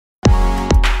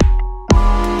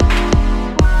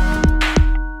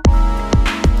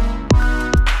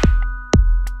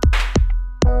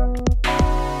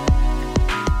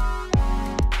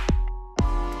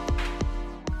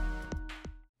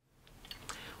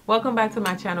Welcome back to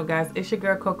my channel, guys. It's your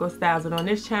girl Coco Styles, and on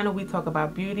this channel we talk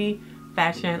about beauty,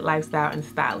 fashion, lifestyle, and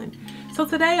styling. So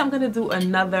today I'm going to do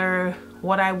another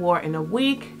what I wore in a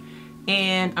week,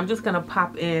 and I'm just going to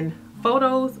pop in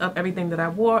photos of everything that I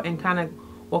wore and kind of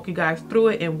walk you guys through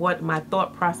it and what my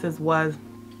thought process was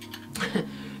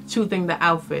choosing the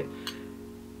outfit.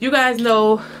 You guys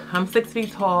know I'm 6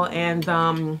 feet tall, and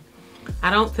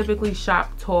I don't typically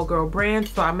shop tall girl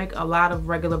brands, so I make a lot of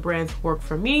regular brands work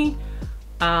for me.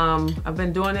 I've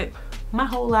been doing it my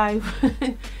whole life.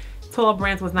 Tall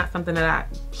brands was not something that I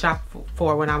shopped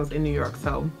for when I was in New York,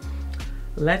 so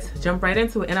let's jump right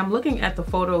into it. And I'm looking at the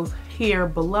photos here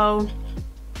below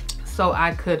so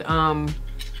I could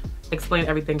explain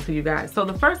everything to you guys. So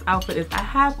the first outfit is I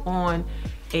have on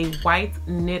a white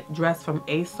knit dress from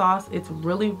ASOS. It's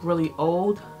really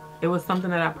old. It was something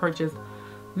that I purchased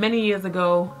many years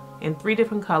ago in 3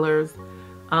 different colors,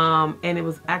 and it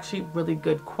was actually really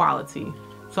good quality.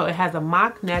 So it has a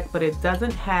mock neck, but it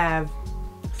doesn't have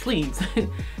sleeves.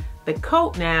 The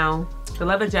coat now, the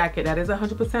leather jacket, that is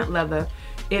 100% leather.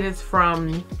 It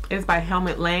is by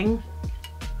Helmut Lang.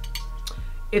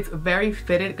 It's very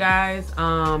fitted, guys.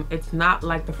 It's not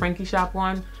like the Frankie Shop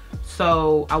one,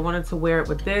 so I wanted to wear it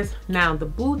with this. Now the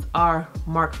boots are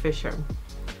Marc Fisher.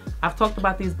 I've talked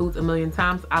about these boots a million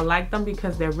times. I like them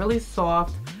because they're really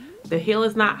soft, the heel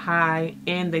is not high,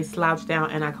 and they slouch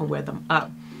down and I can wear them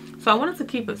up. So I wanted to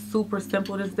keep it super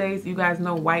simple these days. You guys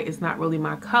know white is not really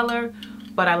my color,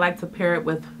 but I like to pair it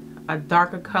with a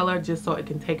darker color just so it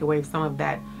can take away some of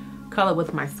that color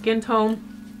with my skin tone,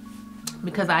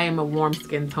 because I am a warm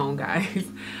skin tone, guys.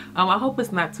 I hope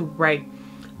it's not too bright.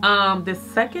 The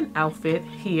second outfit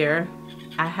here,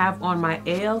 I have on my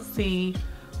ALC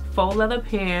faux leather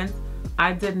pants.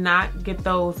 I did not get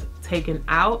those taken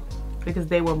out because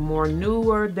they were more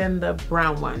newer than the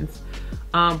brown ones.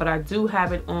 But I do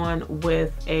have it on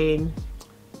with a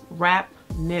wrap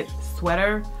knit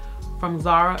sweater from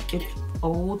Zara. It's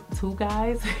old too,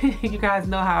 guys. You guys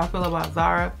know how I feel about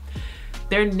Zara.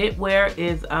 Their knitwear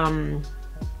is a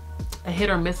hit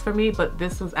or miss for me, but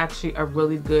this was actually a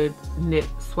really good knit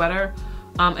sweater.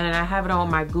 And then I have it on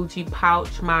my Gucci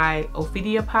pouch, my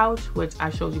Ophidia pouch, which I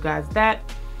showed you guys that.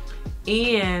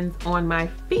 And on my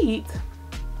feet,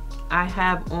 I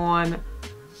have on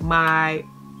my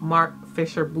Marc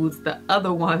Fisher boots, the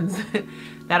other ones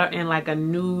that are in like a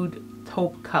nude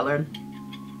taupe color.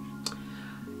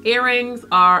 Earrings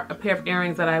are a pair of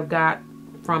earrings that I've got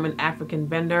from an African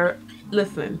vendor.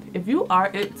 Listen, if you are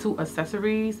into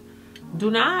accessories,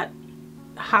 do not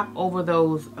hop over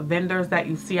those vendors that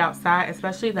you see outside,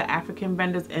 especially the African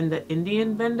vendors and the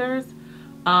Indian vendors.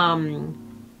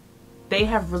 They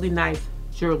have really nice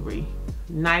jewelry,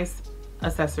 nice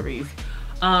accessories.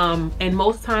 And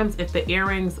most times if the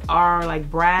earrings are like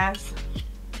brass,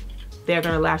 they're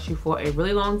gonna last you for a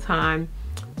really long time.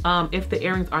 If the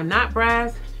earrings are not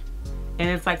brass and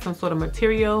it's like some sort of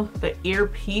material, the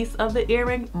earpiece of the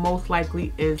earring most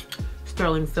likely is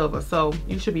sterling silver, so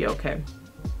you should be okay.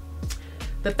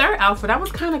 The third outfit, I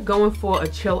was kind of going for a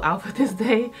chill outfit this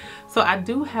day, so I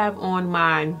do have on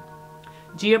my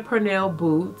Gia Purnell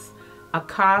boots, a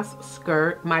COS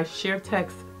skirt, my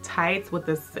Sheertex tights with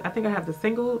this, I think I have the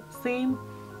single seam,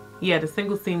 yeah, the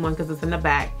single seam one because it's in the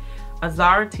back, a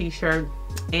Zara t-shirt,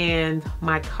 and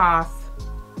my COS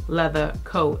leather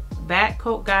coat. That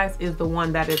coat, guys, is the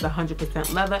one that is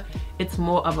 100% leather. It's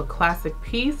more of a classic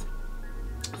piece,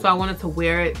 so I wanted to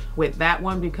wear it with that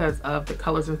one because of the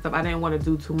colors and stuff. I didn't want to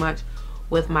do too much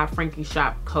with my Frankie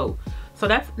Shop coat. So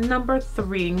that's number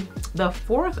 3. The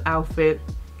fourth outfit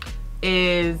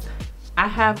is I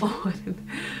have on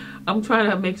I'm trying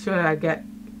to make sure that I get,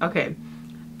 okay,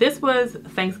 this was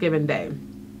Thanksgiving Day.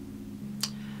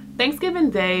 Thanksgiving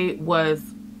Day was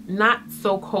not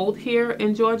so cold here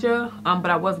in Georgia, but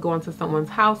I was going to someone's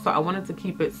house, so I wanted to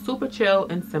keep it super chill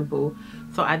and simple.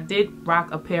 So I did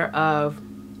rock a pair of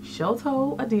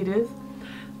shell-toe Adidas,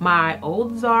 my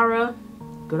old Zara,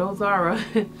 good old Zara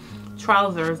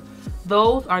trousers.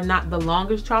 Those are not the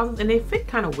longest trousers, and they fit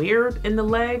kind of weird in the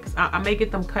legs. I may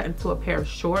get them cut into a pair of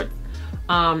shorts.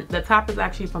 The top is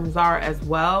actually from Zara as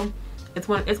well. It's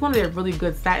one of their really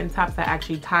good satin tops that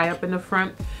actually tie up in the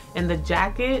front. And the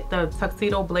jacket, the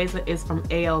tuxedo blazer, is from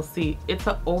ALC. It's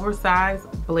an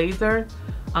oversized blazer,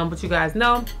 but you guys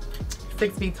know,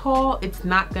 6 feet tall, it's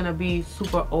not gonna be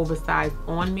super oversized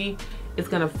on me. It's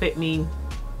gonna fit me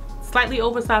slightly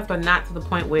oversized, but not to the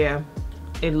point where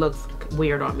it looks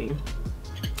weird on me.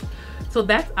 So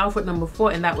that's outfit number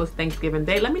 4, and that was Thanksgiving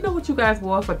Day. Let me know what you guys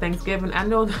wore for Thanksgiving. I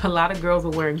know a lot of girls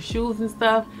were wearing shoes and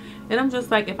stuff, and I'm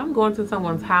just like, if I'm going to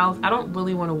someone's house, I don't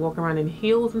really want to walk around in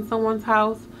heels in someone's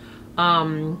house.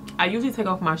 I usually take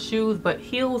off my shoes, but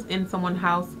heels in someone's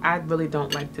house, I really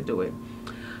don't like to do it.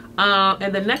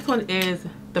 And the next one is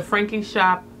the Frankie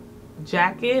Shop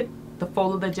jacket, the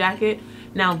fold of the jacket.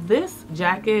 Now this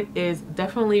jacket is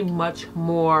definitely much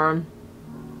more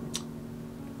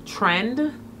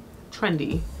trendy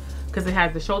because it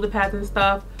has the shoulder pads and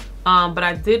stuff. But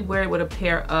I did wear it with a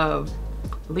pair of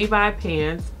Levi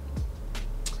pants,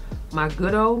 my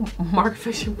good old Mark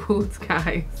Fisher boots,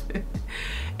 guys.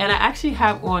 And I actually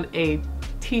have on a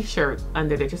t-shirt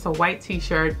under there, just a white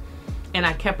t-shirt. And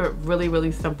I kept it really,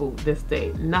 really simple this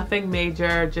day. Nothing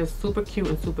major, just super cute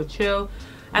and super chill.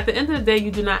 At the end of the day,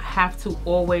 you do not have to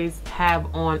always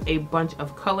have on a bunch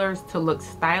of colors to look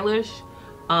stylish.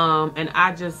 And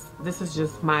this is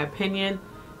just my opinion.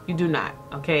 You do not,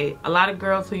 okay? A lot of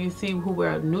girls who you see who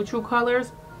wear neutral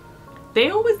colors, they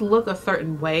always look a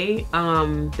certain way.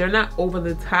 They're not over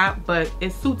the top, but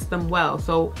it suits them well.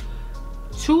 So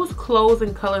choose clothes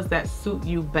and colors that suit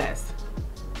you best.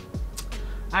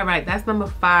 All right, that's number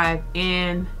 5.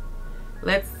 And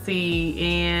let's see,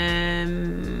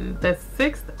 and the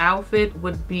 6th outfit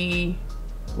would be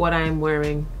what I'm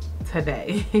wearing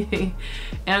today. And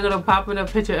I'm gonna pop in a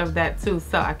picture of that too.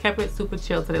 So I kept it super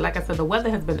chill today. Like I said, the weather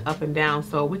has been up and down,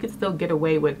 so we could still get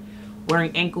away with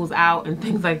wearing ankles out and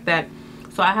things like that.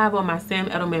 So I have on my Sam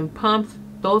Edelman pumps.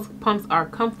 Those pumps are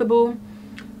comfortable.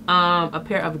 A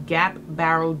pair of Gap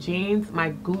barrel jeans,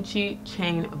 my Gucci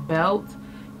chain belt,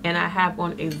 and I have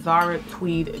on a Zara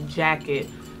tweed jacket.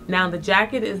 Now the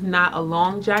jacket is not a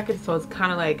long jacket, so it's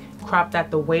kind of like cropped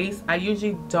at the waist. I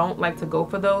usually don't like to go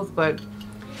for those,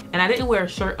 and I didn't wear a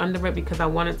shirt under it because I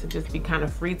wanted to just be kind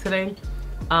of free today.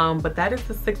 But that is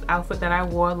the 6th outfit that I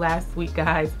wore last week,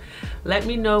 guys. Let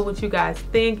me know what you guys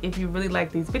think. If you really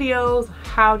like these videos,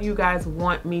 how do you guys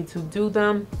want me to do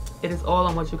them? It is all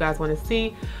on what you guys want to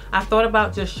see. I thought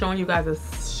about just showing you guys a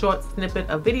short snippet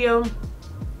of video.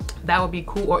 That would be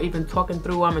cool, or even talking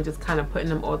through them and just kind of putting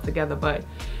them all together. But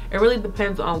it really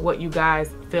depends on what you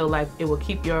guys feel like it will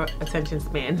keep your attention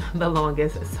span the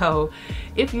longest. So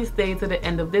if you stay to the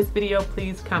end of this video,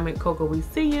 please comment Coco we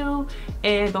see you,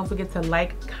 and don't forget to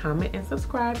like, comment, and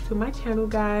subscribe to my channel,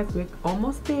 guys. We're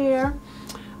almost there.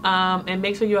 And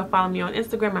make sure you are following me on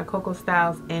Instagram at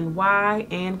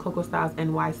CocoStylesNY and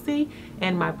CocoStylesNYC,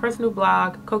 and my personal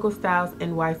blog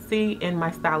CocoStylesNYC, and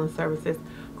my styling services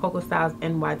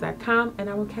CocoStylesNY.com. And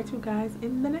I will catch you guys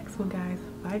in the next one, guys.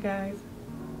 Bye, guys.